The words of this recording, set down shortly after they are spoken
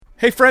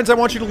Hey friends, I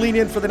want you to lean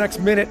in for the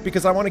next minute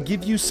because I want to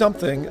give you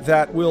something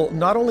that will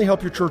not only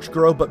help your church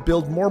grow, but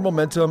build more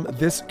momentum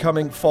this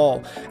coming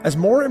fall. As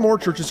more and more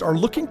churches are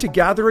looking to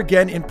gather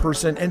again in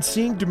person and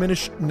seeing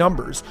diminished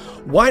numbers,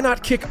 why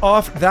not kick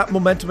off that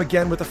momentum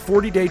again with a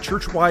 40-day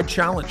church-wide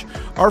challenge?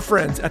 Our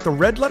friends at the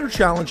Red Letter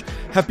Challenge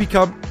have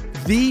become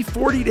the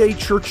 40-day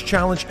church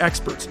challenge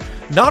experts.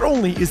 Not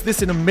only is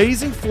this an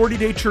amazing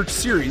 40-day church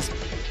series,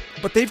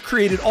 but they've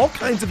created all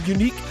kinds of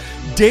unique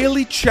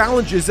daily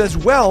challenges as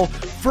well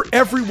for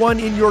everyone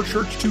in your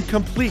church to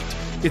complete.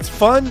 It's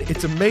fun,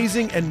 it's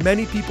amazing, and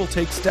many people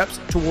take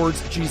steps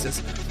towards Jesus.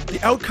 The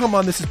outcome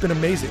on this has been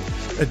amazing.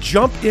 A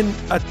jump in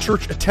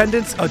church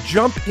attendance, a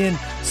jump in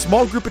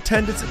small group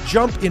attendance, a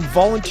jump in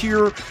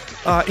volunteer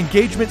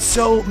engagement,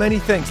 so many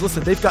things.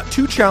 Listen, they've got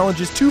two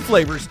challenges, two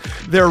flavors.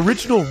 Their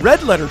original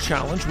Red Letter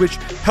Challenge, which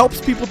helps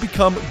people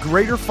become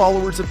greater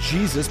followers of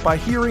Jesus by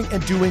hearing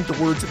and doing the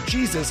words of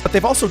Jesus. But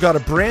they've also got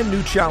a brand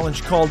new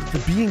challenge called the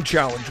Being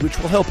Challenge, which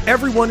will help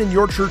everyone in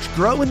your church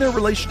grow in their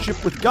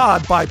relationship with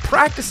God by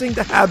practicing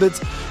the habits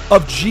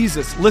of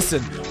Jesus.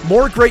 Listen,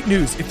 more great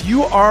news. If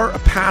you are a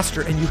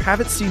pastor and you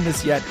haven't seen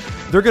this yet,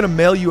 they're going to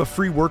mail you a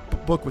free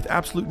workbook with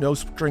absolute no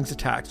strings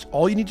attached.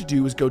 All you need to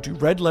do is go to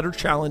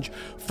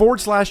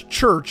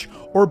redletterchallenge.com/church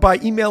or by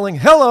emailing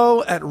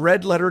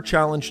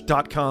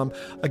hello@redletterchallenge.com.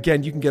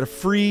 Again, you can get a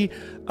free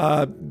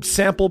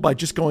sample by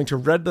just going to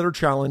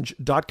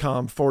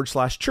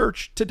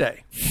redletterchallenge.com/church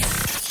today.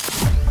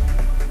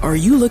 Are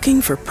you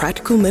looking for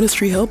practical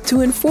ministry help to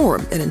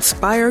inform and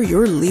inspire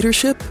your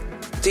leadership?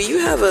 Do you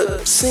have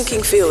a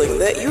sinking feeling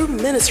that your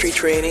ministry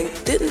training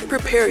didn't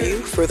prepare you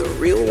for the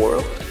real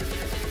world?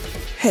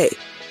 Hey,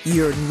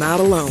 you're not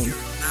alone.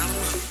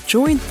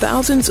 Join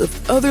thousands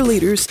of other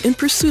leaders in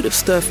pursuit of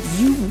stuff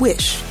you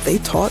wish they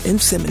taught in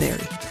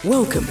seminary.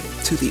 Welcome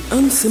to the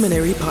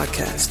unSeminary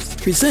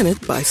podcast, presented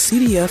by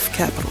CDF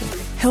Capital,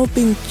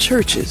 helping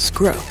churches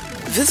grow.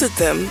 Visit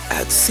them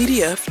at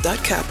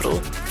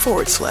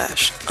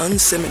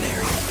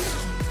cdf.capital/unseminary.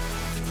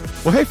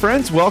 Well, hey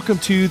friends, welcome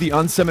to the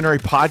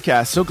unSeminary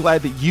podcast. So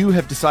glad that you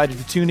have decided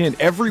to tune in.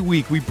 Every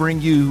week we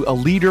bring you a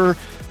leader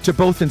to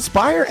both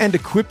inspire and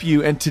equip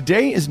you, and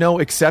today is no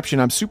exception.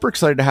 I'm super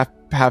excited to have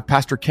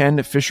Pastor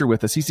Ken Fisher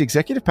with us. He's the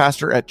executive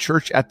pastor at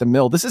Church at the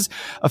Mill. This is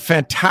a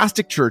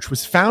fantastic church.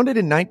 Was founded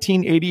in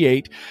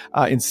 1988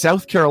 in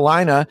South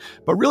Carolina,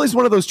 but really is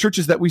one of those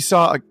churches that we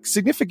saw a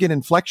significant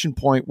inflection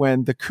point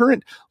when the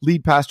current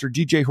lead pastor,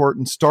 DJ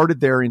Horton, started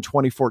there in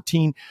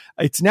 2014.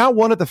 It's now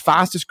one of the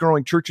fastest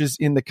growing churches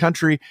in the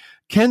country.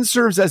 Ken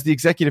serves as the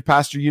executive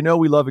pastor. You know,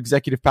 we love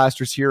executive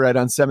pastors here at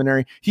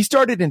unSeminary. He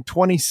started in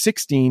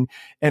 2016,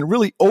 and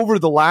really over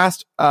the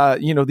last,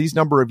 these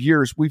number of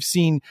years, we've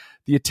seen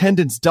the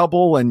attendance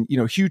double and,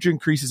 huge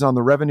increases on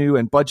the revenue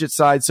and budget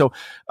side. So,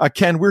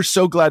 Ken, we're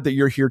so glad that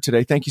you're here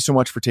today. Thank you so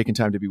much for taking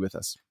time to be with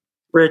us.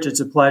 Rich, it's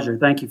a pleasure.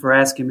 Thank you for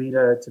asking me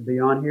to be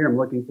on here. I'm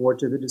looking forward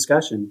to the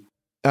discussion.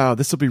 Oh,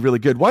 this will be really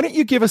good. Why don't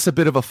you give us a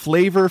bit of a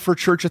flavor for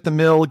Church at the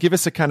Mill? Give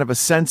us a kind of a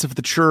sense of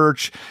the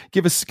church.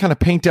 Give us kind of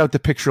paint out the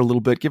picture a little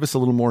bit. Give us a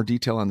little more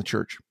detail on the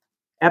church.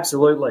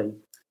 Absolutely.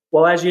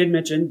 Well, as you had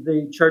mentioned,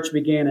 the church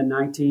began in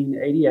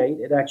 1988.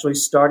 It actually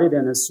started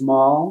in a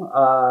small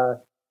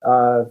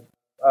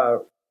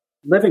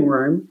living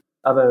room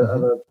of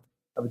a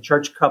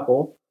church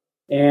couple,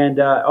 and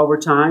over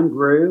time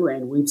grew,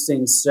 and we've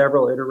seen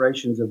several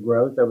iterations of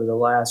growth over the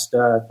last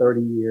 30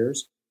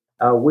 years.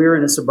 We're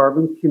in a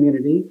suburban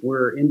community.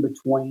 We're in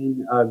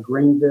between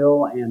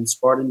Greenville and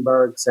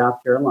Spartanburg,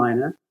 South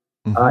Carolina.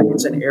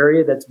 It's an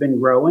area that's been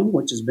growing,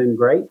 which has been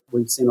great.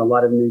 We've seen a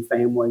lot of new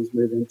families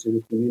move into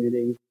the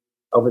community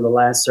over the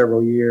last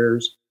several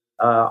years.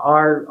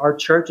 Our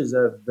church is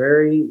a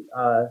very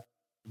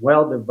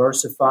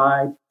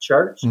well-diversified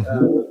church.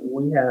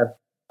 We have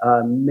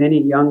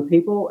many young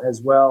people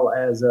as well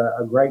as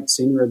a great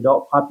senior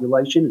adult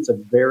population. It's a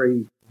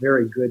very,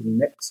 very good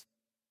mix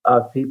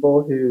of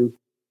people who,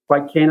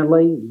 quite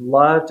candidly,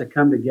 love to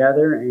come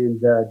together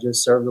and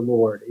just serve the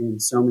Lord in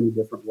so many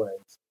different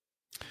ways.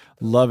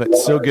 Love it.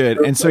 So good.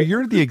 And so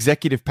you're the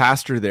executive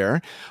pastor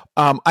there.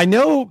 I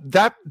know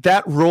that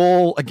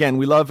role, again,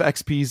 we love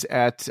XPs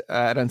at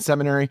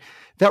unSeminary.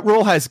 That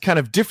role has kind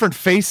of different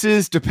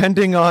faces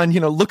depending on,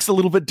 looks a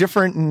little bit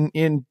different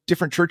in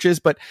different churches,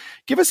 but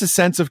give us a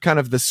sense of kind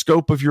of the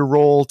scope of your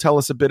role. Tell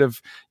us a bit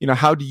of,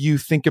 how do you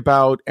think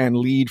about and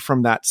lead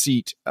from that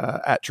seat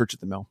at Church at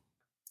the Mill?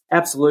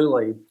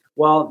 Absolutely.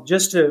 Well,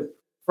 just to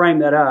frame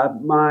that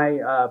up,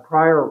 my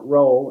prior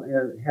role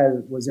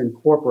was in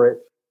corporate.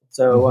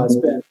 So I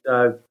spent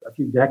a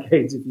few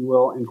decades, if you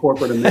will, in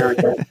corporate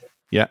America.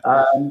 Yeah.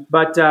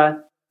 But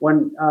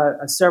when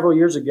several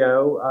years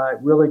ago, I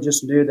really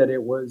just knew that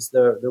it was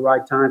the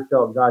right time,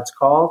 felt God's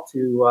call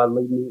to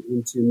lead me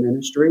into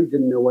ministry.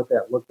 Didn't know what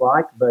that looked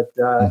like, but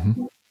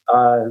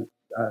out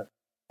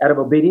of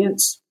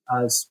obedience,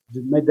 I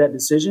made that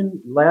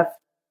decision, left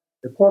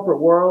the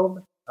corporate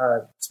world,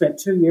 spent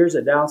 2 years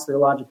at Dallas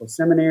Theological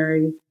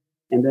Seminary,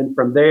 and then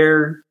from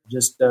there,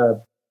 just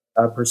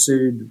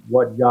pursued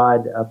what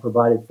God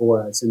provided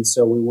for us. And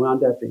so we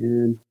wound up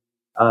in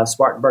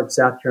Spartanburg,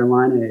 South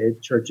Carolina,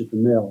 at Church at the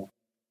Mill.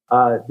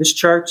 This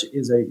church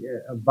is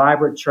a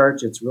vibrant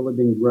church. It's really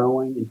been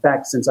growing. In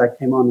fact, since I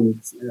came on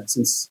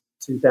since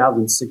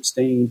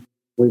 2016,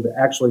 we've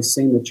actually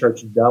seen the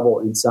church double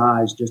in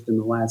size just in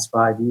the last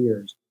 5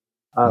 years.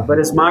 But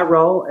as my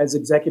role as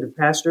executive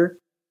pastor,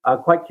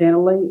 quite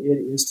candidly, it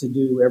is to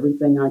do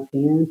everything I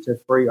can to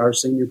free our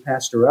senior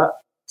pastor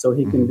up so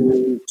he can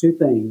do two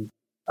things: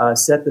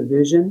 set the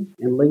vision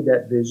and lead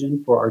that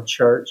vision for our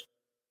church,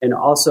 and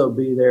also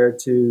be there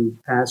to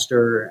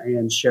pastor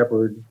and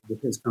shepherd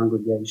with his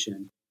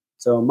congregation.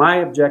 So my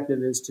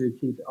objective is to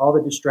keep all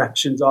the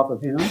distractions off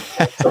of him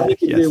so he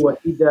can Yes. do what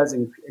he does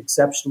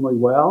exceptionally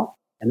well,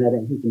 and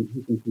that he can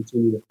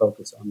continue to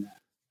focus on that.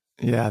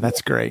 Yeah,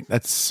 that's great.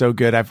 That's so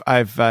good.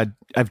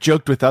 I've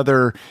joked with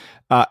other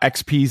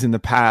XPs in the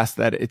past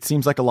that it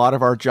seems like a lot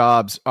of our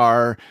jobs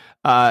are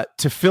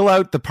to fill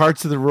out the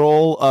parts of the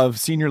role of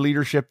senior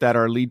leadership that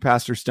our lead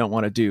pastors don't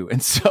want to do,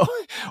 and so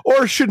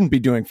or shouldn't be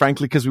doing,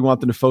 frankly, because we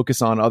want them to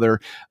focus on other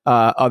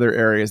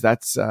areas.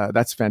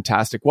 That's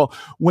fantastic. Well,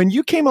 when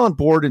you came on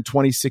board in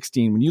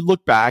 2016, when you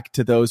look back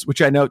to those,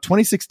 which I know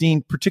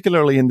 2016,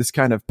 particularly in this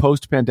kind of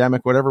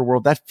post-pandemic, whatever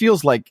world, that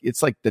feels like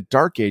it's like the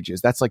dark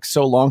ages. That's like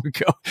so long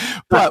ago.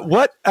 But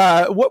what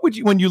would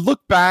you, when you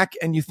look back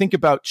and you think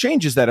about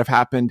changes that have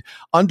happened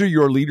under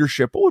your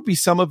leadership, what would be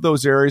some of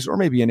those areas, or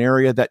maybe an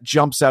area that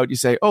jumps out? You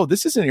say, oh,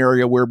 this is an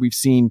area where we've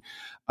seen,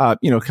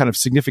 kind of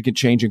significant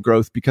change and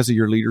growth because of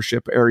your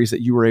leadership, areas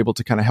that you were able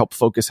to kind of help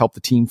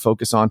the team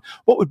focus on.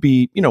 What would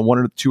be, one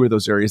or two of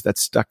those areas that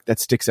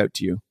sticks out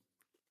to you?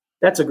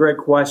 That's a great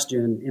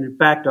question. And in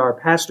fact, our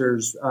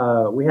pastors,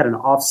 we had an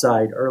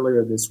offsite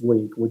earlier this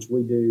week, which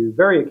we do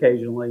very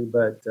occasionally,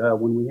 but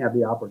when we have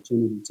the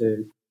opportunity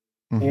to.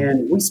 Mm-hmm.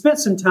 And we spent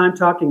some time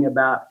talking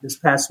about this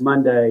past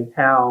Monday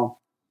how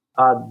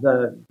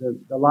the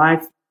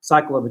life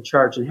cycle of a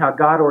church and how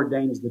God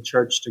ordains the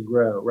church to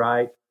grow,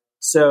 right?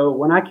 So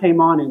when I came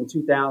on in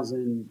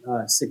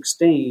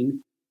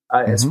 2016,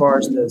 as far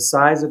as the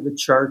size of the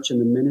church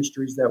and the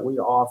ministries that we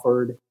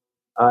offered,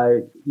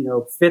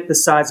 fit the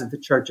size of the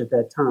church at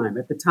that time.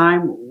 At the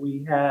time,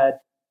 we had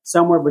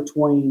somewhere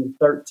between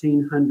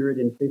 1,300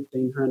 and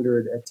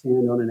 1,500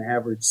 attend on an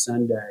average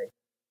Sunday.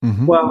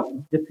 Mm-hmm.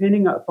 Well,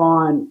 depending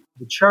upon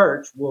the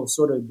church will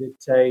sort of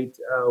dictate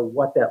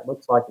what that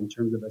looks like in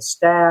terms of a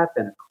staff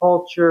and a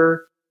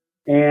culture.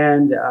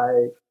 And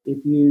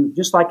if you,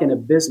 just like in a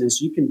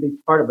business, you can be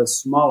part of a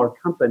smaller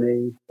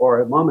company or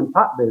a mom and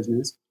pop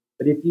business.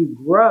 But if you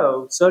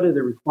grow, so do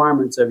the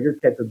requirements of your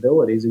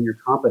capabilities and your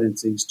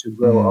competencies to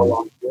grow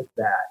along with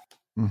that.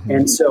 Mm-hmm.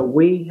 And so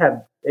we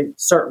have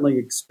certainly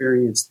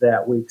experienced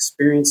that. We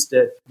experienced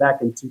it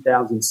back in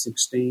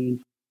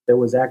 2016. There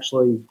was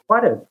actually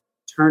quite a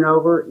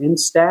turnover in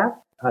staff,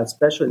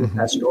 especially the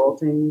pastoral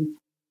team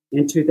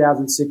in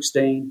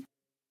 2016.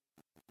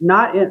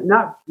 Not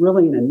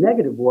really in a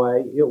negative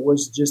way. It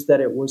was just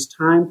that it was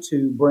time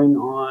to bring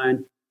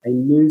on a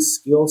new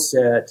skill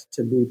set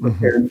to be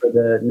prepared for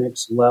the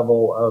next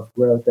level of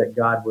growth that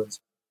God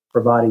was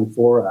providing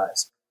for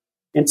us.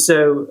 And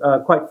so,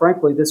 quite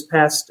frankly, this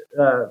past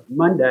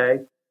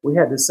Monday, we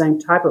had the same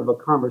type of a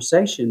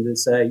conversation to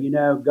say,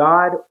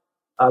 God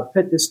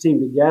put this team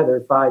together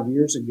 5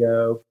 years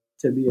ago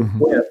to be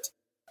equipped,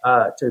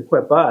 to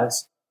equip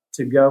us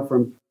to go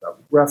from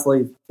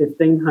roughly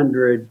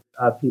 1,500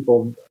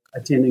 people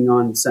attending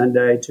on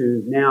Sunday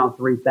to now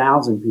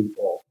 3,000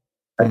 people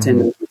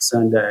attending on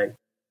Sunday.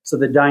 So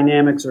the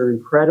dynamics are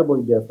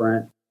incredibly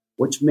different,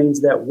 which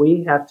means that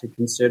we have to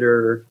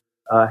consider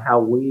how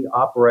we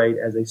operate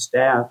as a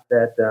staff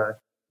that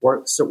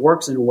works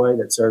in a way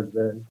that serves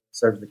the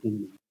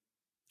kingdom.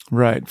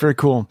 Right. Very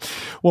cool.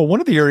 Well, one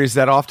of the areas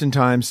that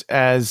oftentimes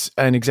as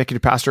an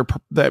executive pastor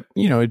that,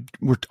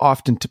 we're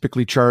often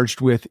typically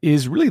charged with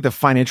is really the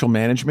financial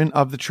management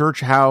of the church,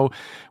 how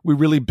we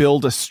really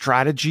build a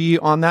strategy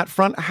on that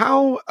front.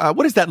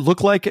 What does that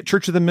look like at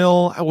Church of the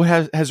Mill?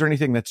 Has there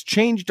anything that's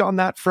changed on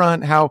that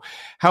front? How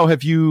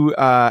have you,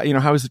 how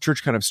has the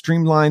church kind of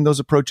streamlined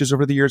those approaches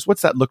over the years?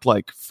 What's that look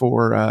like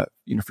for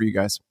you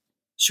guys?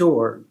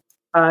 Sure.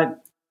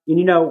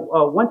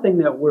 One thing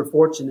that we're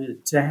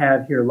fortunate to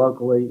have here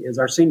locally is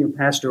our senior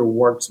pastor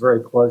works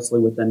very closely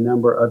with a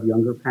number of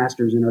younger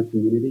pastors in our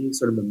community,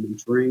 sort of a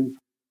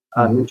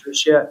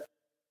mentorship.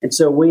 And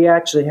so we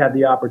actually have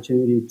the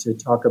opportunity to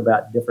talk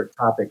about different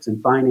topics, and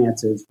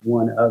finance is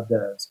one of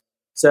those.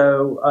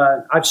 So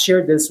I've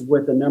shared this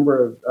with a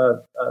number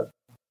of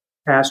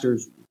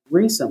pastors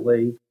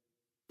recently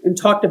and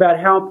talked about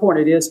how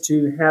important it is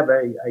to have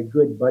a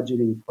good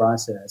budgeting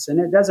process. And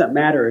it doesn't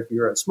matter if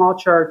you're a small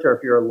church or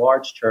if you're a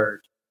large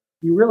church,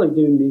 you really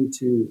do need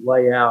to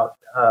lay out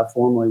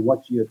formally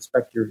what you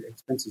expect your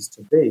expenses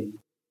to be.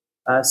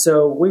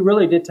 So we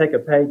really did take a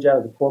page out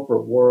of the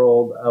corporate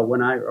world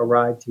when I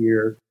arrived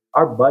here.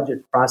 Our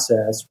budget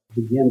process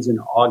begins in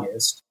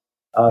August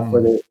for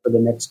the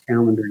next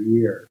calendar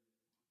year.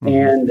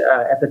 And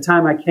at the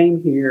time I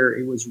came here,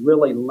 it was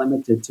really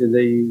limited to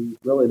the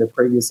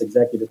previous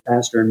executive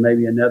pastor and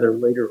maybe another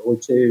leader or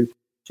two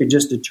to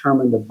just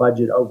determine the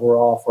budget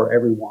overall for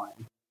everyone.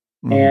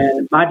 Mm-hmm.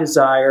 And my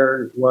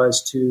desire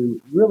was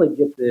to really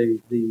get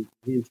the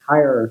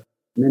entire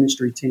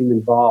ministry team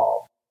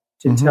involved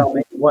to Mm-hmm. tell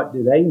me what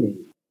do they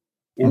need.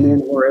 And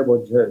then we're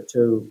able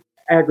to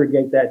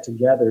aggregate that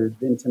together,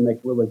 then to make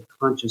really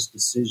conscious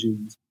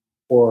decisions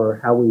for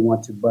how we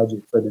want to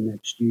budget for the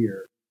next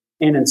year.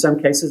 And in some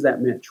cases,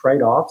 that meant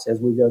trade-offs as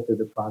we go through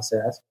the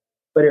process.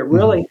 But it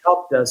really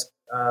helped us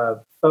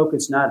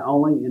focus not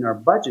only in our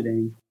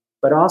budgeting,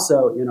 but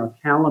also in our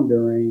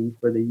calendaring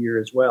for the year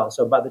as well.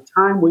 So by the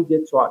time we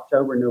get to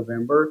October,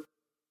 November,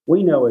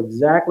 we know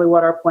exactly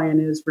what our plan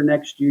is for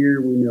next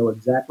year. We know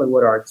exactly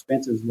what our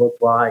expenses look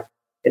like.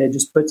 And it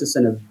just puts us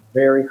in a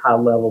very high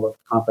level of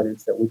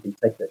confidence that we can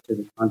take that to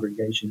the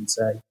congregation and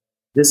say,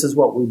 this is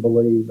what we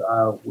believe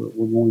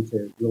we're going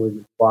to really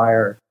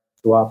require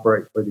to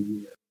operate for the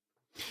year.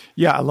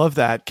 Yeah, I love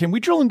that. Can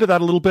we drill into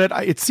that a little bit?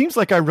 It seems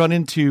like I run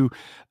into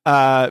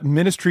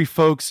ministry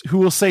folks who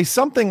will say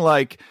something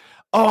like,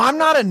 oh, I'm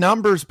not a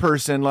numbers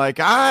person.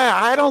 Like,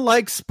 I don't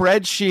like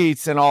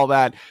spreadsheets and all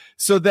that.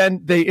 So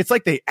then it's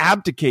like they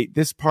abdicate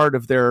this part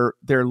of their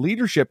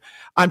leadership.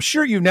 I'm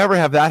sure you never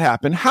have that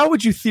happen. How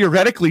would you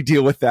theoretically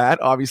deal with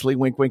that? Obviously,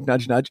 wink, wink,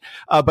 nudge, nudge.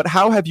 But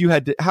how have you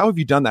done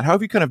that? How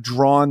have you kind of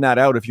drawn that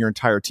out of your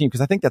entire team?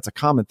 Because I think that's a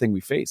common thing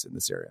we face in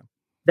this area.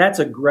 That's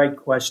a great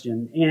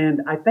question.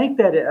 And I think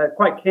that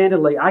quite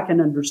candidly, I can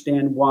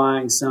understand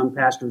why some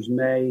pastors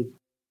may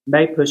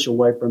push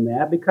away from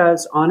that,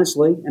 because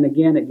honestly, and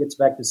again, it gets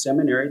back to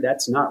seminary,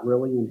 that's not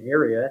really an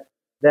area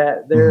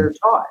that they're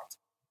taught.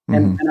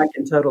 And I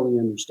can totally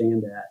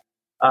understand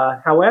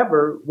that.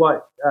 However,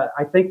 what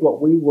I think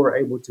what we were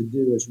able to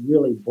do is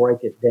really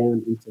break it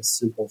down into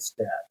simple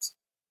steps.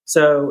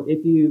 So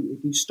if you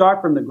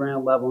start from the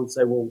ground level and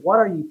say, well, what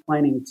are you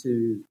planning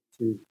to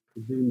do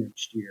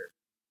next year?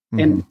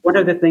 And one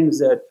of the things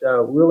that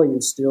really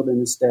instilled in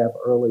the staff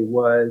early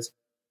was,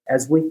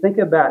 as we think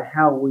about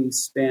how we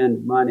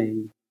spend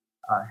money,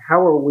 how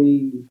are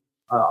we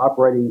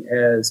operating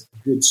as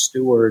good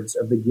stewards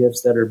of the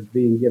gifts that are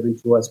being given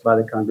to us by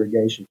the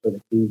congregation for the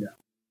kingdom?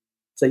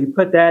 So you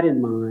put that in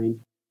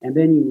mind, and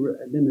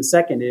then the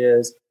second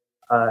is,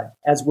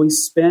 as we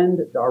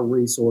spend our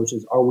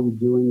resources, are we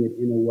doing it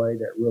in a way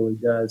that really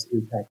does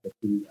impact the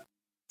kingdom?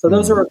 So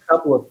those are a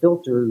couple of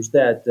filters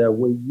that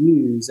we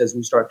use as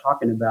we start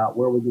talking about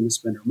where we're going to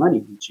spend our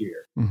money each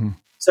year.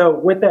 So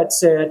with that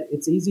said,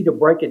 it's easy to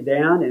break it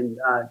down. And,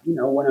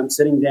 when I'm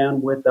sitting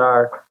down with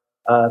our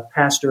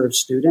pastor of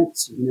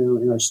students,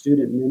 in our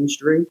student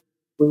ministry,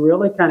 we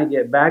really kind of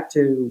get back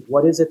to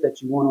what is it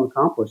that you want to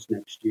accomplish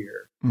next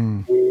year.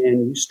 And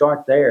you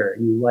start there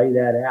and you lay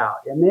that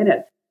out. And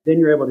then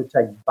you're able to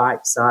take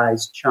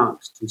bite-sized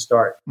chunks to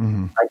start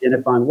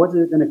identifying what is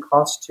it going to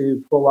cost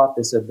to pull off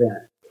this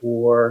event,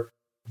 or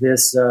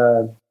this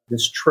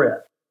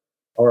trip,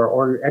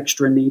 or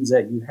extra needs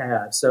that you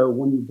have. So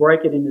when you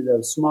break it into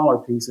those smaller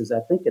pieces, I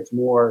think it's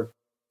more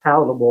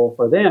palatable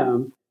for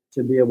them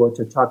to be able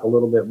to talk a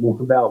little bit more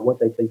about what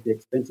they think the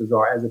expenses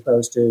are, as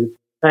opposed to,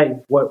 hey,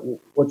 what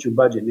your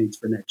budget needs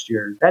for next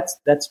year. That's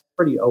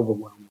pretty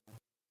overwhelming.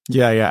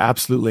 Yeah,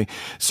 absolutely.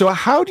 So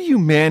how do you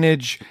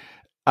manage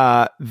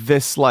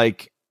this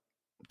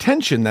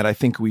tension that I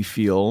think we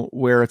feel,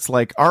 where it's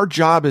like our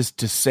job is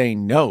to say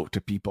no to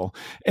people,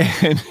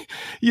 and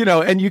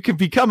and you can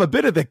become a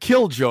bit of the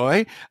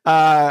killjoy.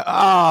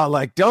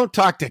 Don't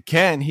talk to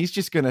Ken, he's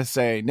just going to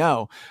say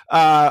no.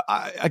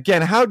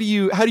 Again, how do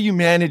you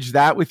manage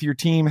that with your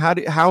team?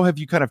 How have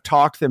you kind of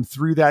talked them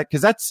through that?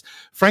 Because that's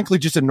frankly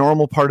just a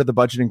normal part of the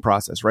budgeting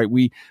process, right?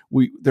 We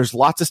there's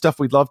lots of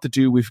stuff we'd love to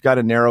do. We've got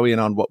to narrow in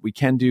on what we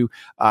can do.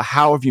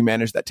 How have you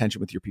managed that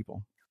tension with your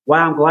people?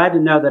 Wow, I'm glad to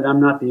know that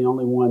I'm not the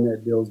only one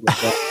that deals with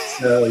that.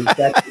 So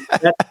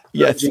that's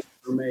yes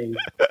for me.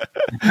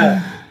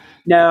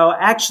 No,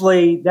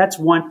 actually, that's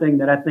one thing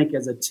that I think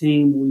as a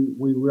team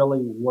we really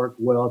work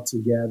well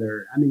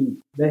together. I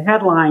mean, the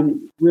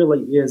headline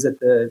really is at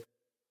the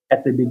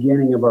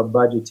beginning of our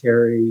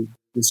budgetary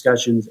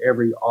discussions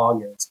every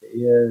August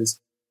is,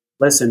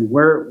 listen,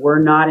 we're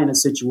not in a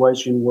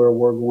situation where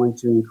we're going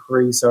to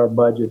increase our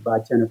budget by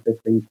 10 or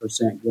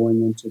 15%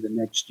 going into the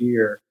next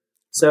year.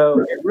 So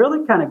it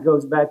really kind of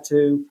goes back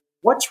to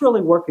what's really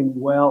working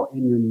well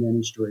in your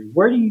ministry.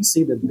 Where do you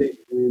see the big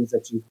wins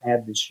that you've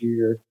had this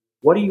year?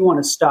 What do you want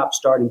to stop,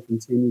 start, and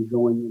continue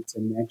going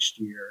into next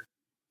year?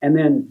 And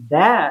then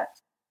that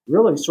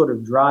really sort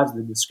of drives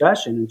the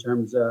discussion in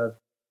terms of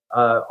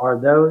are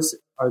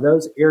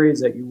those areas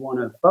that you want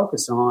to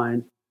focus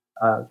on,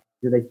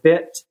 do they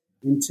fit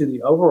into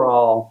the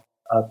overall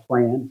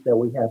plan that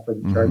we have for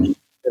the church,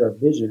 fit our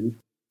vision?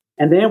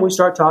 And then we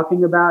start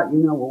talking about,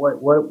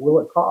 what will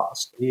it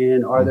cost?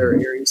 And are there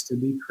areas to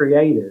be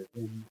creative?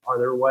 And are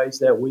there ways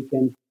that we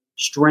can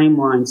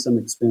streamline some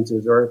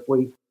expenses? Or if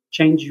we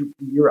change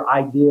your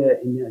idea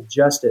and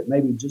adjust it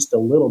maybe just a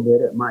little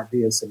bit, it might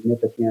be a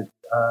significant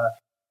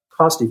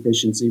cost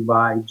efficiency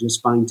by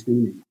just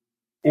fine-tuning.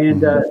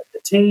 And the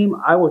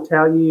team, I will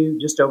tell you,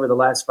 just over the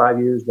last 5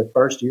 years, the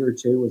first year or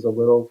two was a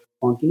little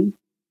funky,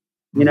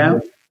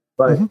 but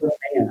But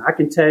man, I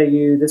can tell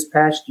you this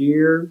past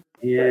year,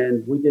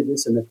 and we did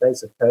this in the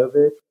face of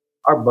COVID,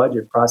 our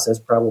budget process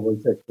probably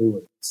took 2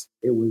 weeks.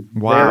 It was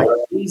very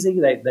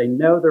easy. They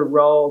know their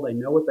role. They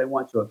know what they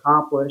want to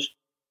accomplish.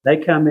 They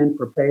come in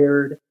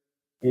prepared,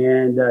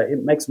 and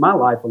it makes my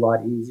life a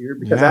lot easier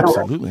because I don't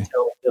have to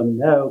tell them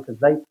no, because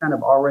they kind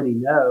of already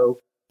know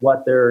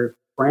what their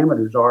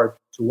parameters are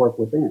to work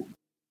within.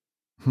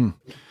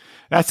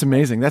 That's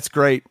amazing. That's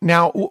great.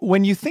 Now,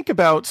 when you think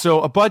about, so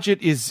a budget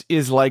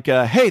is like,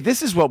 hey,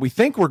 this is what we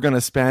think we're going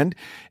to spend.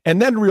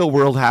 And then real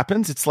world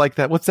happens. It's like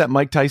that. What's that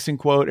Mike Tyson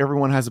quote?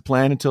 Everyone has a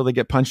plan until they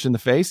get punched in the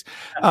face.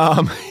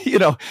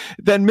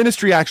 Then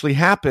ministry actually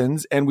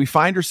happens and we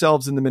find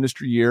ourselves in the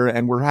ministry year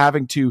and we're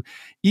having to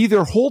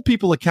either hold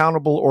people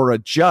accountable or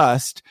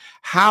adjust.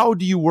 How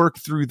do you work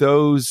through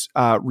those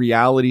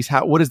realities?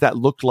 What does that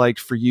look like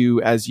for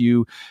you as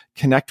you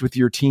connect with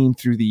your team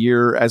through the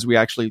year, as we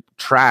actually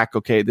track,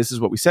 okay, this is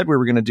what we said we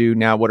were going to do.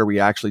 Now, what are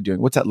we actually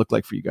doing? What's that look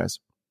like for you guys?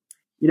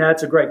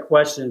 That's a great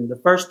question. The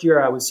first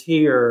year I was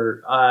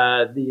here,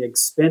 the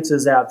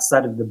expenses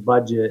outside of the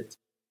budget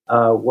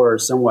were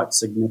somewhat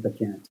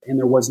significant, and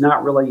there was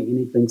not really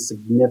anything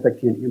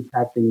significant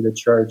impacting the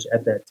church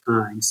at that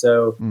time.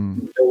 So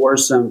there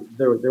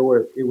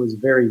were it was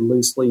very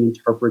loosely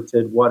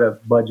interpreted what a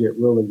budget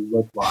really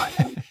looked like.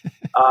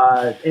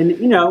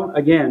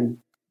 Again,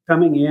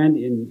 coming in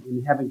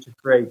and having to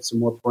create some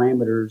more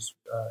parameters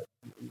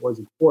was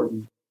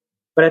important.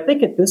 But I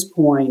think at this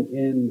point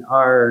in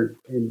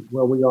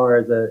where we are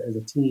as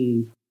a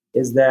team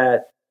is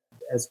that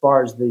as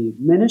far as the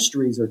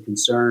ministries are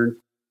concerned,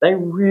 they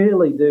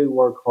really do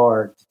work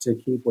hard to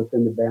keep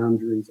within the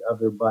boundaries of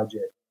their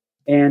budget.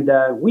 And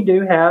we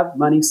do have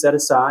money set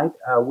aside.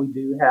 We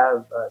do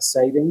have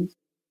savings.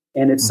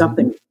 And if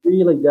something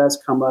really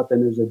does come up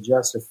and there's a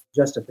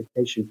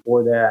justification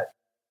for that,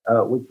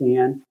 we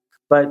can.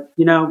 But,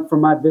 from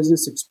my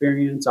business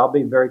experience, I'll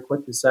be very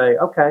quick to say,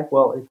 okay,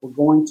 well, if we're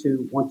going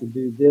to want to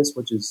do this,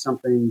 which is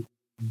something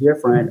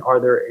different, are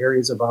there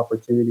areas of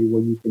opportunity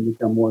where you can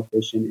become more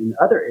efficient in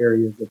other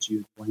areas that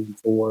you plan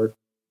for?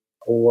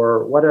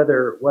 Or what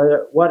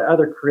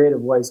other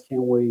creative ways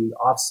can we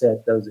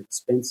offset those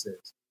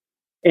expenses?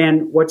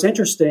 And what's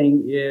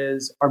interesting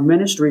is our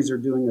ministries are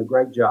doing a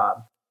great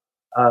job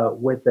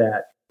with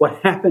that. What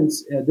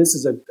happens, this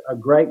is a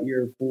great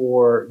year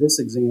for this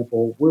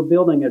example. We're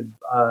building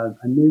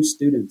a new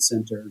student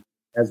center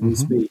as we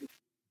speak.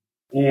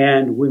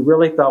 And we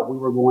really thought we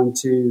were going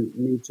to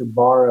need to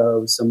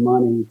borrow some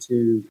money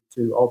to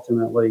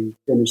ultimately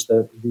finish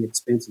the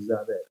expenses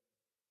of it.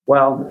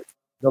 Well,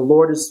 the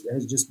Lord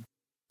has just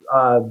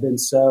been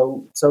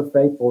so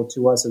faithful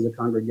to us as a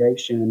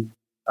congregation.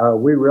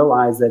 We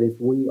realize that if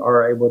we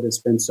are able to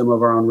spend some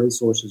of our own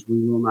resources,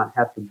 we will not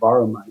have to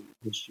borrow money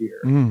this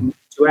year.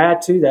 To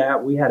add to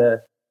that, we had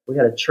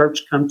a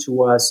church come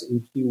to us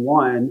in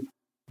Q1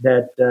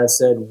 that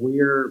said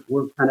we're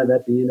kind of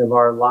at the end of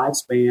our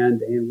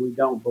lifespan, and we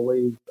don't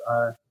believe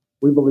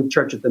we believe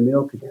Church at the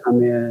Mill could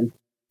come in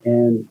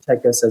and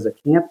take us as a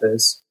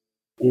campus,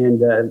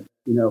 and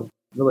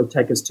really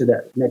take us to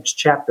that next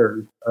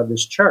chapter of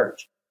this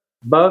church.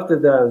 Both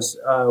of those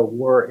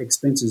were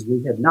expenses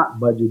we had not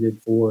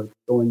budgeted for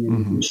going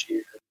into this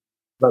year.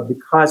 But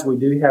because we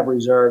do have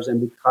reserves and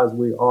because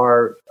we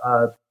are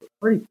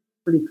pretty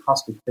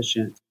cost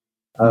efficient,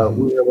 we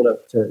were able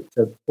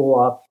to pull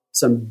off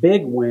some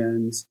big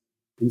wins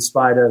in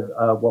spite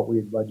of what we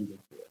had budgeted for.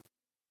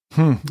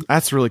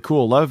 That's really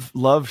cool.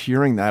 Love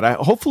hearing that.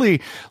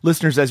 Hopefully,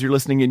 listeners, as you're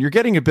listening in, you're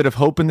getting a bit of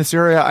hope in this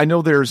area. I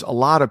know there's a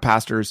lot of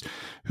pastors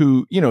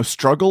who,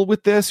 struggle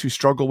with this, who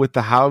struggle with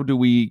how do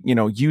we,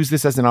 use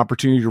this as an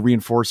opportunity to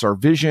reinforce our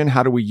vision?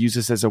 How do we use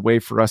this as a way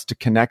for us to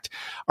connect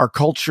our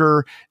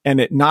culture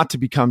and it not to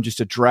become just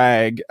a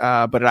drag,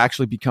 but it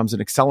actually becomes an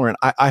accelerant?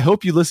 I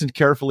hope you listened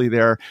carefully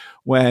there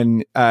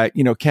when,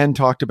 Ken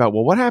talked about,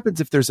 well, what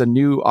happens if there's a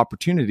new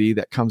opportunity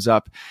that comes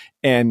up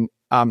and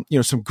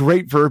some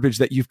great verbiage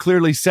that you've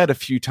clearly said a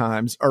few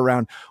times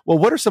around, well,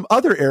 what are some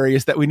other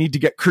areas that we need to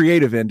get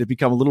creative in to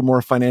become a little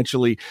more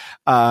financially,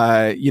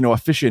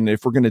 efficient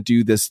if we're going to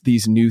do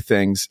these new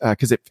things?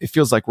 Because it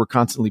feels like we're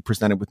constantly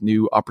presented with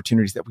new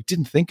opportunities that we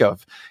didn't think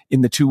of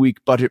in the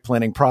 2-week budget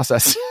planning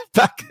process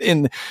back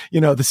in,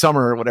 the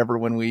summer or whatever,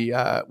 when we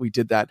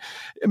did that.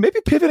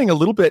 Maybe pivoting a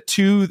little bit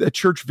to the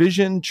church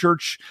vision,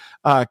 church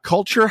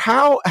culture.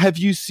 How have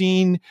you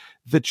seen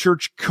the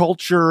church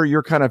culture,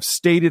 your kind of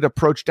stated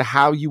approach to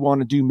how you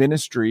want to do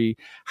ministry?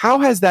 How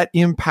has that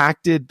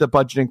impacted the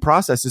budgeting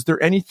process? Is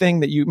there anything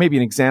that maybe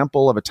an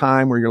example of a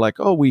time where you're like,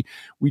 oh, we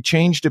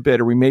changed a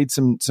bit, or we made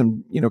some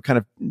kind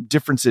of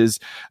differences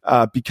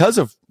because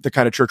of the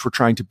kind of church we're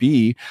trying to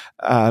be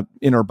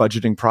in our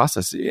budgeting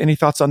process? Any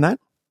thoughts on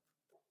that?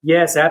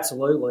 Yes,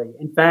 absolutely.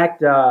 In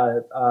fact,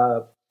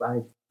 I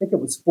think it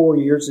was 4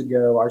 years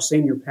ago, our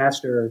senior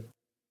pastor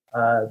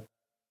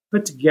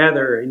put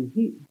together, and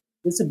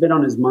this had been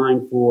on his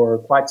mind for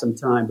quite some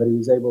time, but he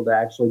was able to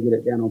actually get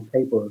it down on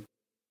paper.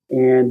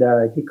 And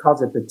he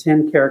calls it the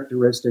 10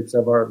 characteristics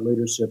of our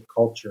leadership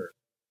culture.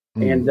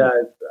 And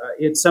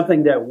it's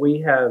something that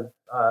we have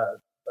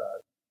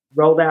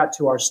rolled out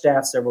to our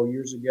staff several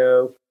years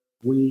ago.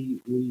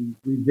 We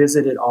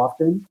visit it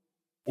often,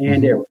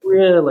 and it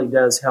really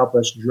does help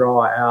us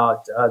draw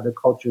out the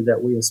culture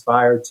that we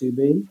aspire to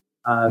be.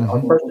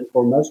 First and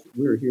foremost,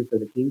 we're here for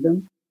the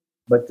kingdom,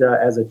 but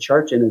as a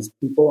church and as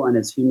people and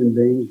as human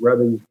beings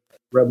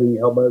rubbing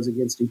elbows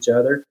against each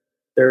other,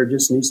 there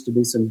just needs to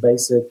be some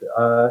basic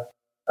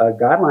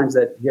guidelines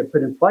that get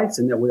put in place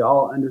and that we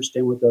all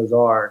understand what those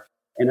are.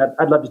 And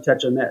I'd love to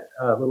touch on that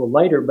a little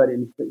later, but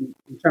in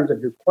terms of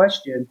your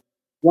question,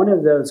 one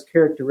of those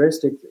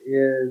characteristics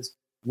is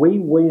we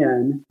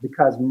win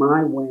because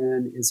my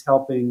win is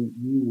helping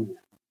you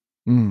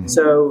win.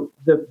 So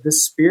the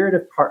spirit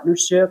of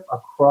partnership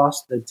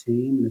across the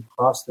team and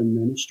across the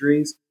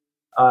ministries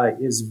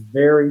is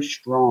very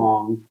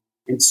strong.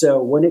 And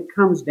so when it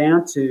comes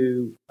down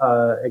to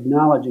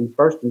acknowledging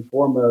first and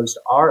foremost,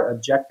 our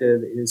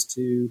objective is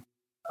to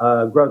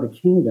grow the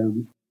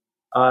kingdom,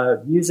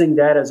 using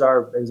that as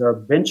our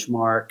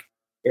benchmark,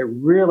 it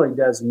really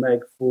does make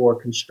for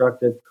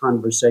constructive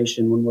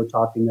conversation when we're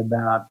talking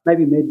about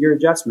maybe mid-year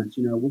adjustments.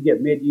 We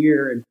get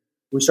mid-year and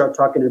we start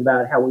talking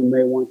about how we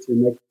may want to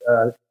make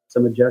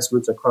some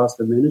adjustments across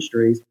the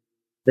ministries.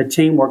 The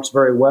team works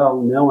very well,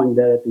 knowing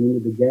that at the end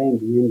of the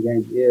end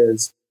game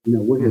is,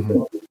 we're here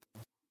for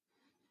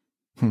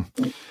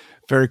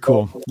Very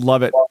cool.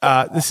 Love it.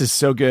 This is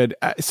so good.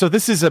 So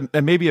this is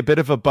maybe a bit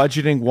of a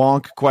budgeting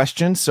wonk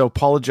question. So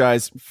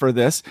apologize for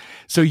this.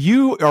 So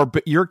your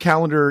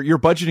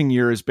budgeting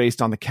year is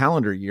based on the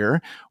calendar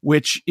year,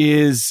 which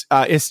has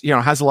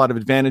a lot of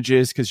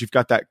advantages because you've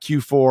got that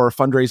Q4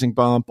 fundraising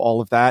bump, all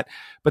of that.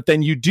 But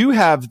then you do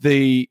have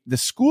the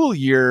school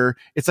year.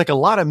 It's like a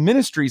lot of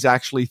ministries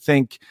actually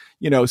think,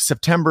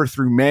 September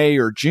through May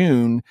or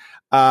June,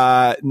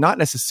 not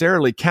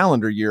necessarily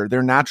calendar year.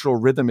 Their natural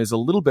rhythm is a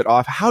little bit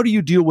off. How do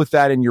you deal with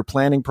that in your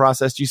planning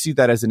process? Do you see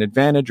that as an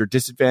advantage or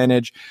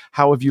disadvantage?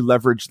 How have you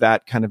leveraged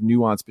that kind of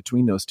nuance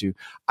between those two?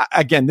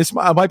 Again,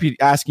 I might be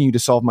asking you to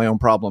solve my own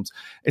problems.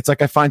 It's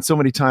like I find so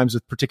many times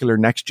with particular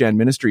next gen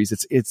ministries,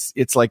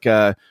 it's like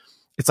a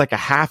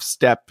half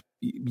step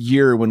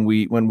year when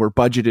we're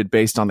budgeted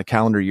based on the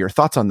calendar year.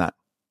 Thoughts on that?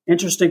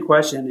 Interesting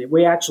question.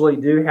 We actually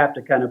do have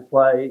to kind of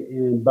play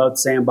in both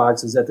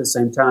sandboxes at the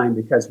same time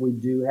because we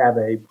do have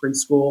a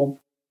preschool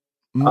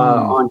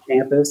on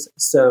campus.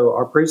 So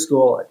our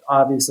preschool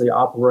obviously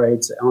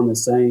operates on the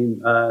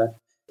same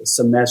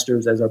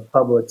semesters as our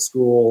public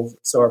schools.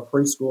 So our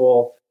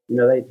preschool,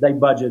 they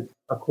budget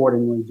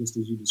accordingly, just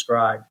as you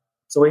described.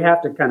 So we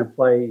have to kind of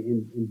play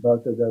in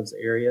both of those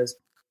areas.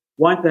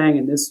 One thing,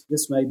 and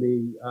this may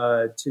be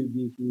too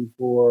geeky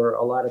for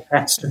a lot of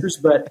pastors,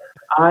 but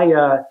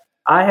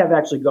I have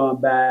actually gone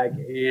back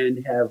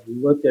and have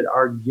looked at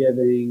our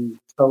giving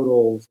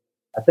totals.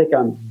 I think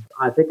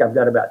I've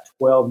got about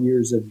 12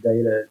 years of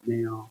data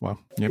now. Wow.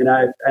 Yep.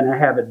 and I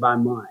have it by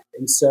month.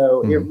 And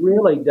so it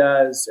really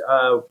does,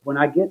 when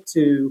I get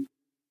to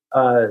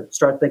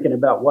start thinking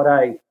about what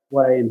I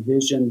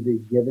envision the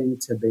giving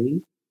to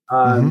be,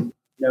 in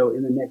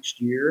the next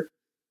year,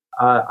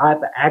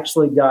 I've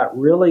actually got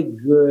really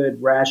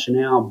good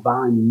rationale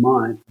by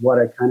month, what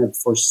I kind of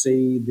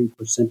foresee the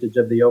percentage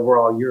of the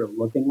overall year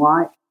looking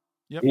like.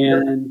 Yep.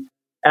 And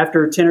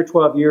after 10 or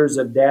 12 years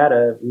of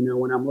data,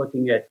 when I'm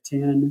looking at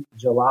 10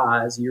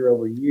 Julys year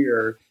over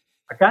year,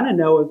 I kind of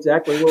know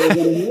exactly where we're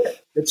going to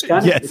hit. It's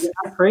kind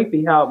of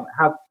creepy how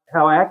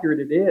accurate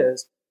it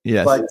is.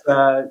 Yes. But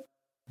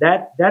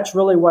that's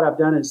really what I've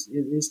done is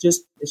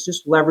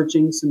just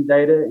leveraging some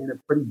data in a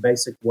pretty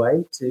basic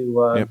way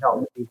to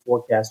help me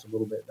forecast a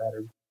little bit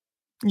better.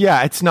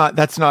 Yeah, that's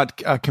not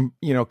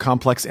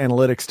complex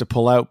analytics to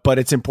pull out, but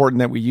it's important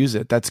that we use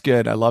it. That's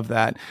good. I love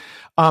that.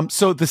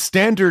 So the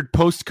standard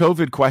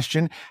post-COVID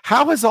question,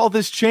 how has all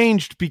this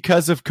changed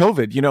because of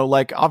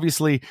COVID?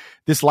 Obviously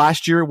this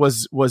last year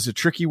was a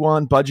tricky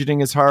one.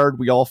 Budgeting is hard.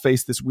 We all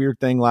faced this weird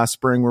thing last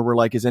spring where we're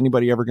like, is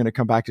anybody ever going to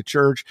come back to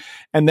church?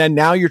 And then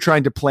now you're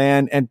trying to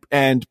plan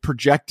and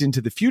project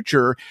into the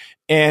future.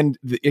 And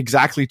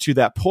exactly to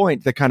that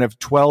point, the kind of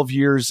 12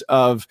 years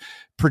of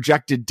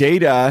projected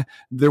data,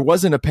 there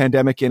wasn't a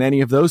pandemic in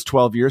any of those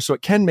 12 years. So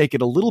it can make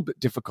it a little bit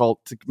difficult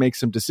to make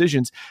some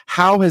decisions.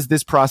 How has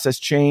this process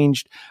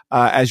changed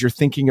as you're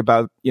thinking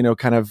about,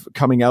 kind of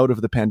coming out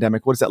of the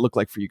pandemic? What does that look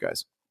like for you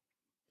guys?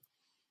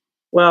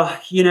 Well,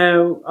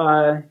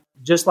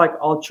 just like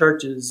all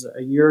churches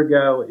a year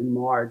ago in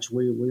March,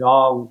 we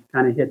all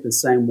kind of hit the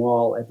same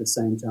wall at the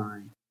same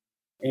time.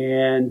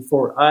 And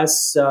for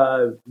us,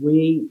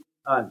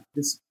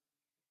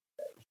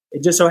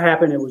 it just so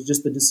happened it was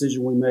just the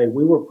decision we made.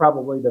 We were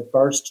probably the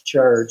first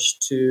church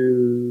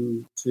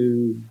to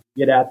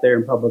get out there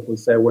and publicly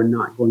say we're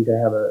not going to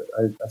have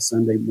a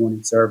Sunday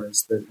morning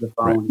service the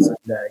following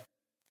Sunday.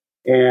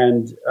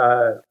 And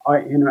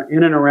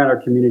in and around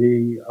our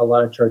community, a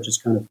lot of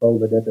churches kind of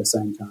folded at the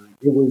same time.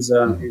 It was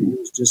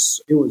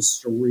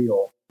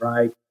surreal,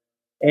 right?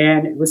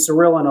 And it was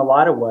surreal in a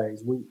lot of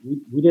ways.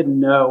 We didn't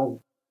know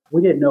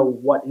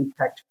what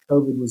impact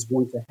COVID was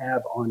going to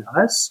have on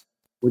us.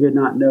 We did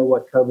not know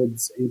what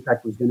COVID's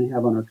impact was going to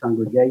have on our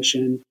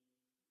congregation.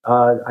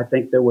 I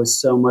think there was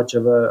so much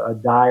of a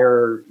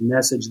dire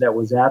message that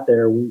was out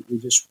there. We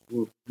just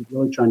were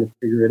really trying to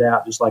figure it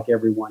out, just like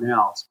everyone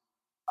else.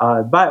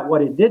 But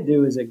what it did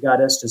do is it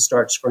got us to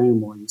start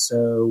scrambling.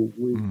 So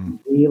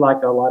we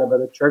like a lot of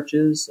other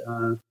churches,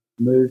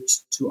 moved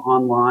to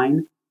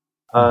online.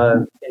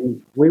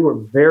 And we were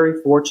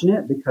very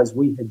fortunate because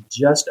we had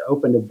just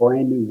opened a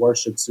brand new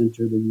worship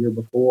center the year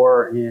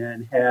before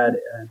and had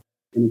an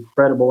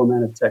incredible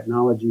amount of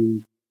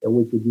technology that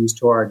we could use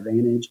to our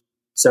advantage.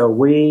 So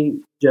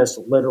we just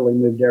literally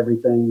moved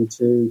everything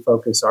to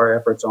focus our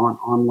efforts on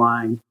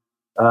online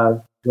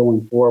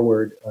going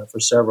forward for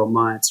several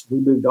months. We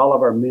moved all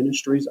of our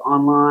ministries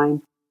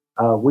online.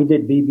 We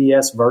did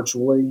VBS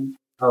virtually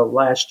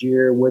last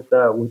year with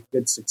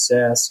good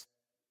success.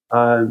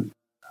 But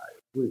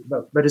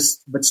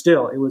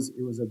still, it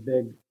was a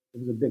big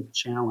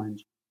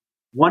challenge.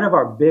 One of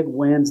our big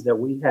wins that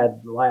we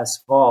had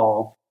last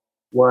fall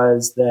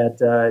was that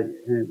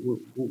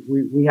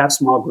we have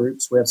small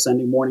groups, we have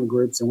Sunday morning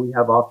groups, and we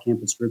have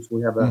off-campus groups.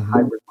 We have a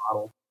hybrid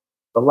model.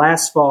 But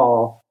last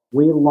fall,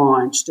 we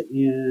launched,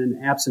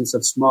 in absence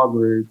of small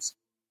groups,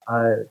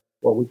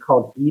 what we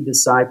called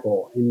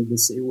eDisciple, and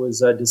it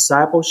was a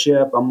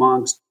discipleship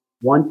amongst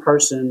one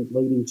person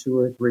leading 2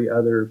 or 3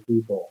 other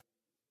people.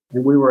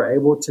 And we were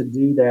able to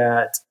do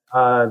that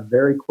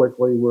very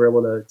quickly. We were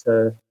able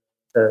to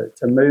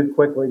move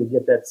quickly to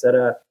get that set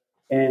up.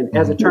 And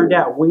as it turned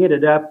out, we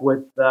ended up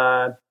with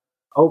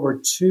over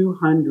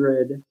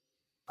 300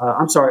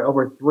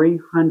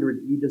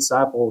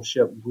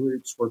 eDiscipleship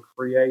groups were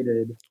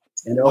created,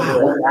 and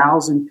over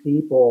 1,000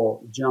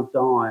 people jumped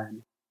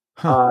on.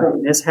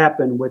 And this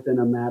happened within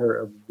a matter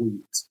of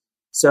weeks.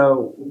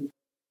 So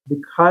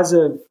because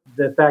of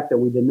the fact that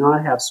we did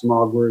not have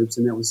small groups,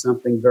 and that was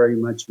something very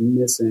much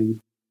missing,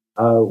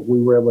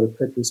 we were able to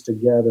put this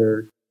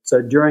together. So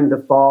during the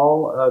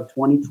fall of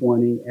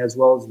 2020, as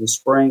well as the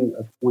spring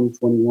of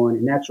 2021,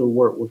 and actually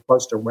we're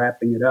close to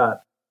wrapping it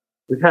up,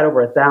 we've had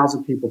over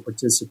 1,000 people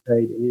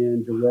participate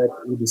in direct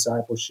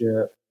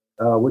eDiscipleship,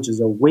 which is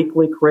a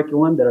weekly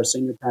curriculum that our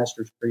senior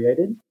pastors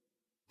created.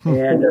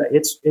 And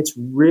it's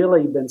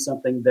really been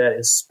something that,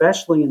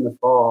 especially in the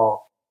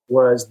fall,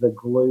 was the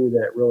glue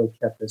that really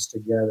kept us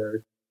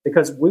together,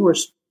 because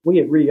we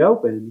had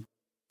reopened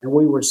and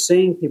we were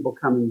seeing people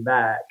coming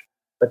back,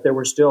 but there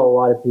were still a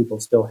lot of people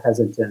still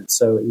hesitant.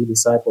 So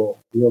eDisciple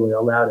really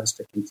allowed us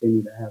to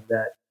continue to have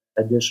that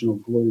additional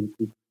glue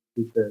to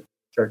keep the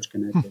church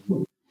connected.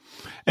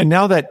 And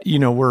now that,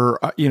 we're,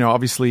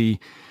 obviously,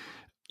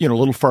 a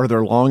little farther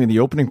along in the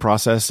opening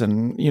process,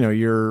 and,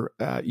 you're,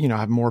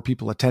 have more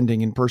people attending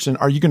in person,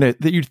 are you going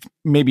to,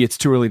 maybe it's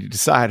too early to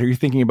decide, are you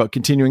thinking about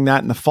continuing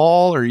that in the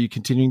fall, or are you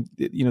continuing,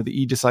 the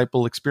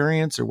eDisciple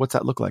experience, or what's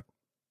that look like?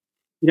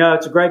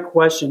 It's a great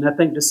question. I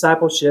think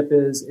discipleship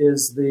is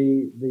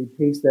the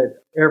piece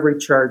that every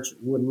church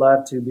would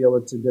love to be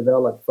able to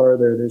develop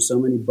further. There's so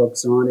many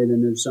books on it,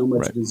 and there's so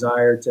much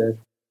desire to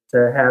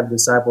have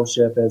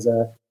discipleship as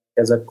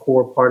a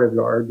core part of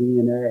our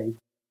DNA.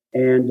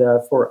 And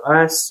for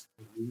us,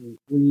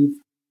 we've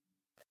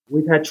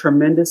had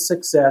tremendous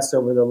success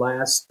over the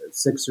last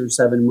 6 or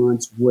 7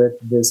 months with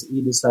this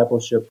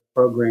eDiscipleship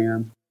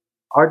program.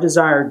 Our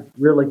desire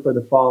really for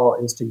the fall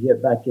is to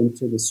get back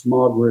into the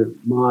small group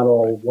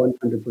model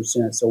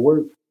 100%. So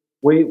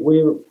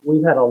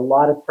we've had a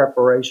lot of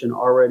preparation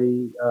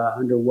already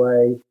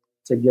underway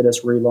to get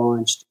us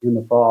relaunched in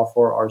the fall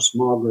for our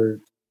small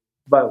groups.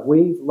 But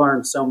we've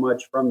learned so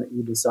much from the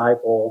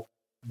eDisciple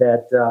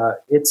that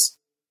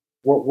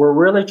we're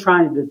really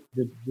trying to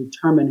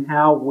determine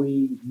how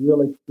we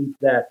really keep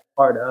that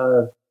part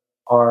of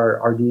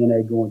our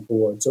DNA going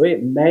forward. So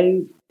it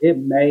may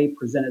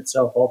present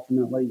itself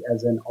ultimately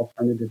as an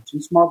alternative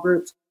to small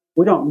groups.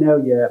 We don't know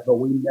yet, but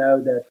we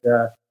know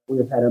that we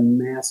have had a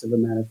massive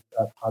amount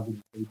of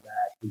positive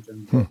feedback in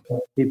terms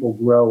of people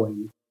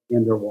growing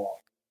in their walk.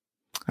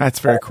 That's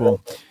very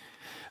cool.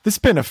 This has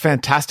been a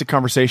fantastic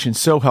conversation,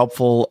 so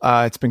helpful.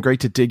 It's been great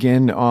to dig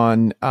in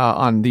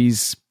on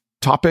these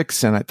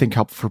topics, and I think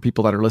helpful for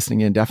people that are listening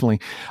in, definitely.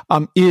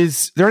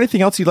 Is there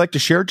anything else you'd like to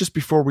share just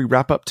before we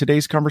wrap up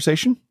today's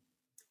conversation?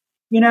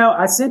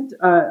 I sent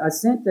a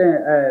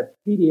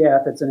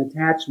PDF. It's an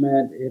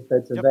attachment if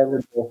it's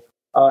available.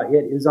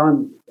 It is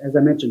on, as I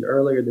mentioned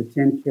earlier, the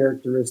 10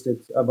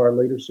 characteristics of our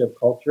leadership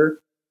culture.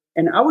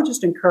 And I would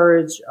just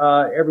encourage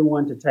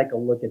everyone to take a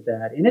look at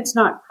that. And it's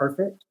not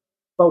perfect,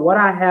 but what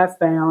I have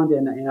found,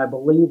 and I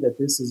believe that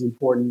this is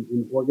important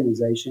in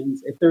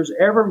organizations, if there's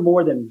ever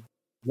more than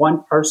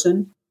one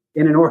person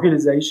in an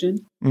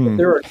organization, if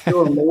there are 2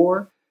 or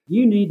more,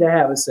 you need to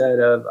have a set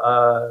of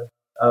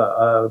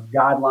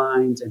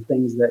guidelines and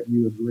things that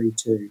you agree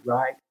to,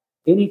 right?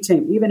 Any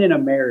team, even in a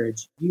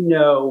marriage,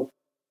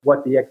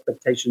 what the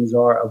expectations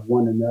are of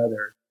one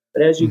another.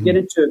 But as you get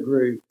into a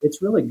group,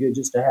 it's really good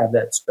just to have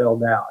that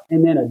spelled out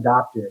and then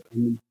adopt it.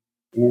 And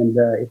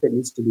if it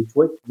needs to be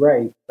tweaked,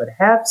 great. But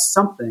have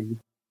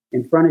something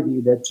in front of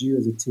you that you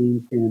as a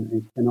team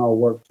can all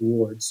work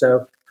towards.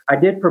 So I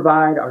did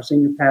provide our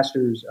senior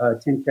pastors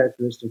 10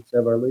 characteristics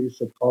of our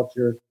leadership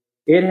culture.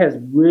 it has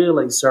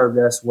really served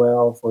us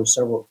well for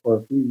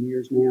a few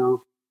years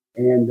now,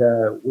 and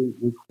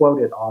we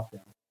quote it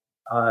often.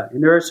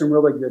 And there are some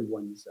really good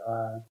ones.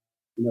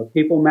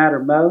 People matter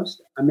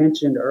most. I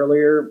mentioned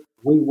earlier,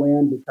 we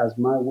win because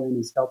my win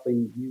is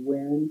helping you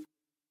win.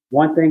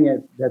 One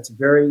thing that's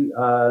very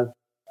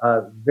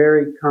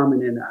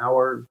common in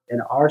our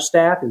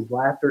staff is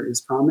laughter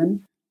is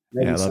common.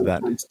 Maybe I love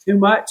sometimes too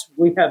much.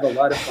 We have a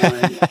lot of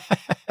fun.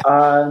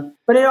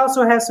 But it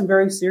also has some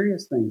very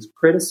serious things.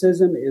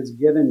 Criticism is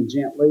given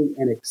gently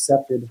and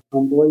accepted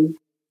humbly.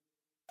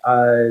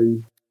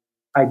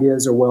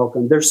 Ideas are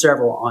welcome. There's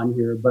several on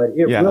here, but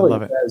it really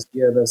does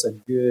give us a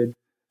good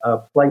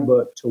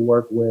playbook to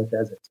work with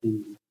as a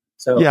team.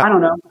 So I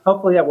don't know.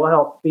 Hopefully that will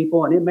help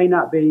people. And it may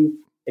not be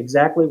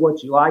exactly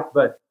what you like,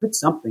 but put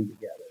something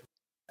together.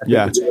 I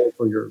think it's good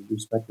for your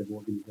respective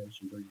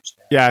organizations or your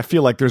staff. Yeah, I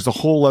feel like there's a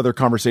whole other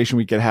conversation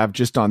we could have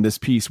just on this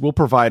piece. We'll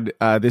provide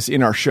this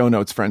in our show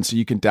notes, friends, so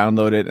you can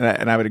download it.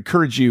 And I would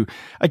encourage you,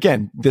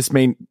 again,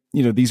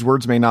 these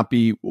words may not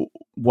be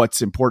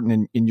what's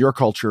important in your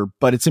culture,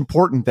 but it's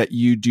important that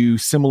you do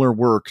similar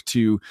work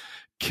to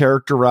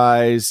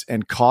characterize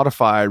and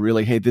codify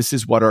really, hey, this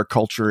is what our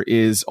culture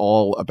is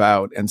all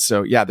about. And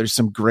so, there's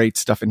some great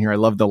stuff in here. I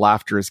love the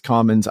laughter is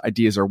common,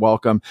 ideas are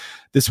welcome.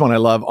 This one I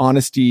love,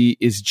 honesty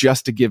is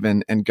just a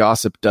given and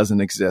gossip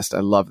doesn't exist. I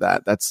love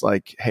that. That's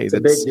like, hey, that's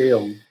a big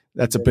deal.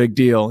 That's a big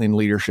deal in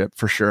leadership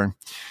for sure.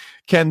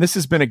 Ken, this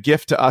has been a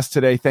gift to us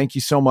today. Thank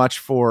you so much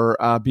for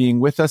being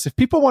with us. If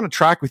people want to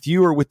track with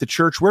you or with the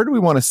church, where do we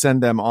want to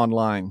send them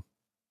online?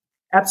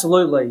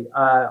 Absolutely.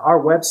 Our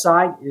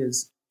website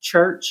is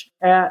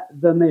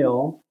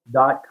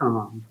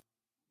churchatthemill.com,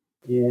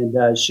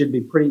 and should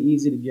be pretty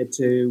easy to get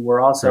to. We're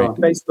also on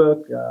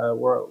Facebook.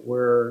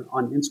 We're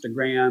on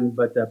Instagram,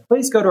 but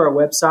please go to our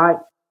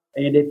website.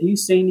 And if you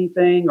see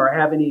anything or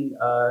have any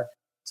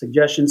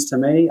suggestions to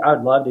me,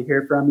 I'd love to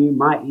hear from you.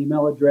 My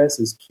email address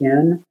is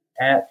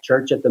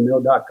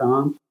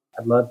ken@churchatthemill.com.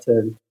 I'd love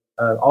to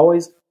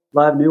always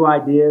love new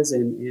ideas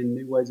and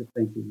new ways of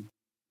thinking.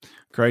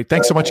 Great.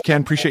 Thanks so much,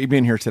 Ken. Appreciate you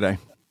being here today.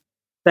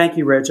 Thank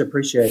you, Rich.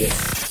 Appreciate it.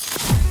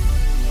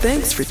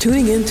 Thanks for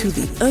tuning in to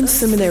the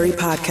unSeminary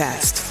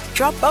podcast.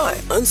 Drop by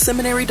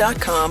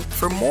unSeminary.com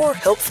for more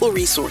helpful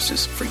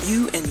resources for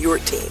you and your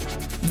team.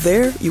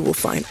 There you will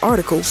find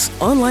articles,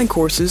 online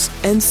courses,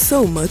 and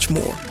so much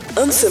more.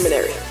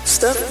 unSeminary,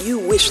 stuff you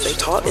wish they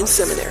taught in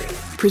seminary.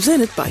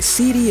 Presented by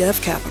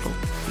CDF Capital.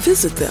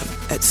 Visit them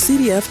at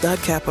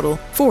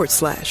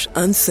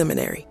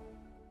cdf.capital/unseminary.